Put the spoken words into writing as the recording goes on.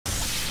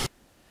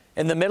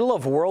In the middle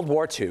of World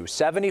War II,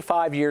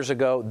 75 years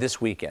ago this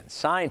weekend,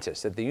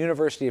 scientists at the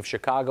University of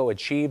Chicago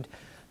achieved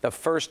the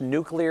first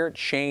nuclear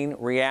chain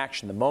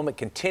reaction. The moment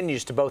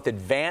continues to both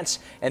advance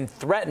and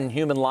threaten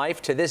human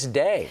life to this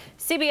day.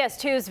 CBS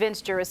 2's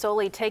Vince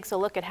Girasoli takes a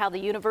look at how the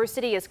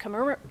university is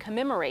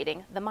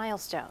commemorating the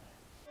milestone.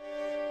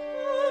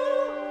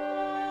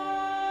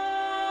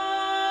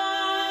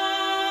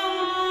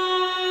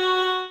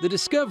 The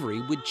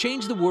discovery would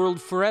change the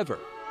world forever.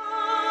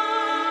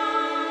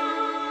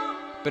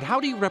 But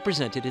how do you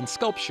represent it in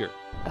sculpture?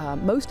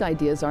 Most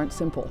ideas aren't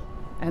simple,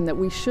 and that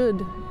we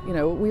should,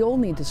 we all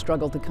need to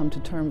struggle to come to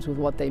terms with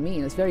what they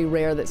mean. It's very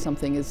rare that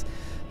something is,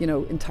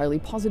 entirely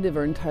positive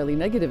or entirely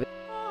negative.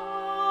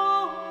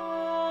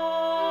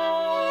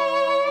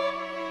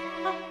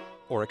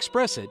 Or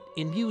express it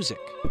in music.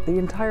 The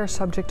entire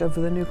subject of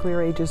the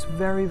nuclear age is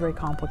very, very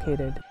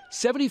complicated.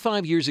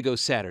 75 years ago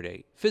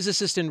Saturday,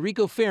 physicist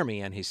Enrico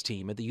Fermi and his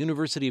team at the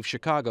University of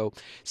Chicago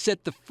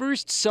set the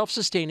first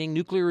self-sustaining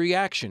nuclear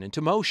reaction into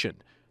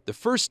motion, the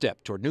first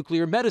step toward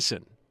nuclear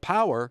medicine,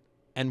 power,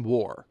 and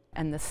war.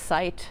 And the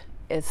site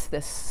is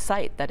this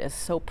site that is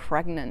so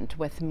pregnant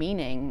with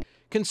meaning.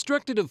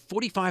 Constructed of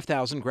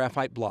 45,000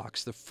 graphite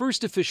blocks, the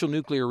first official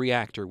nuclear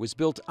reactor was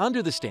built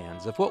under the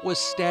stands of what was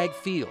Stagg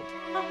Field.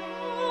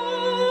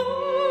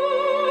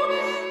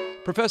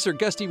 Professor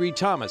Gusty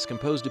Reed-Thomas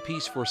composed a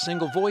piece for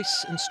single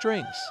voice and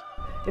strings.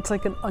 It's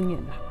like an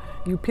onion.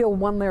 You peel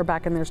one layer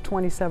back and there's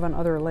 27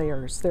 other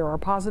layers. There are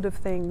positive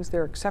things,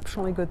 there are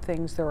exceptionally good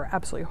things, there are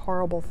absolutely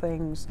horrible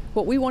things.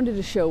 What we wanted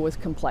to show was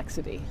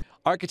complexity.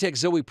 Architect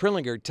Zoe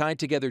Prillinger tied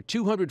together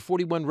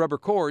 241 rubber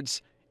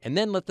cords and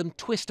then let them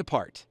twist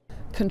apart.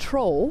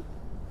 Control,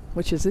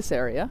 which is this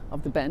area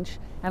of the bench,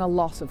 and a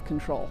loss of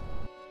control.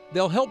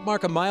 They'll help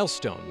mark a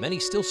milestone many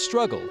still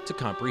struggle to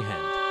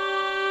comprehend.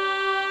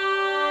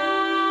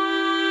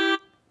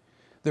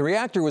 The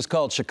reactor was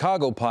called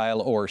Chicago Pile,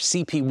 or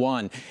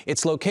CP1.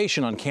 Its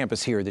location on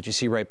campus here that you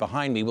see right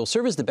behind me will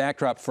serve as the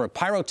backdrop for a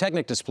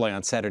pyrotechnic display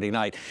on Saturday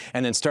night.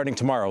 And then starting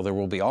tomorrow, there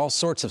will be all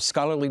sorts of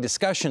scholarly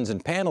discussions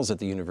and panels at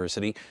the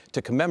university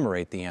to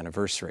commemorate the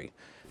anniversary.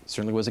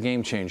 Certainly was a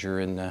game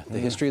changer in the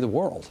history of the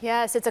world.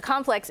 Yes, it's a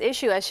complex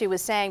issue, as she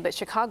was saying, but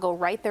Chicago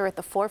right there at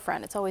the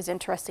forefront. It's always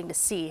interesting to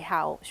see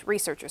how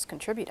researchers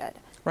contributed.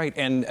 Right,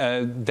 and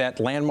that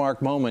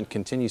landmark moment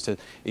continues to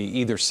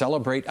either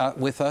celebrate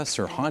with us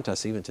or haunt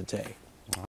us even today.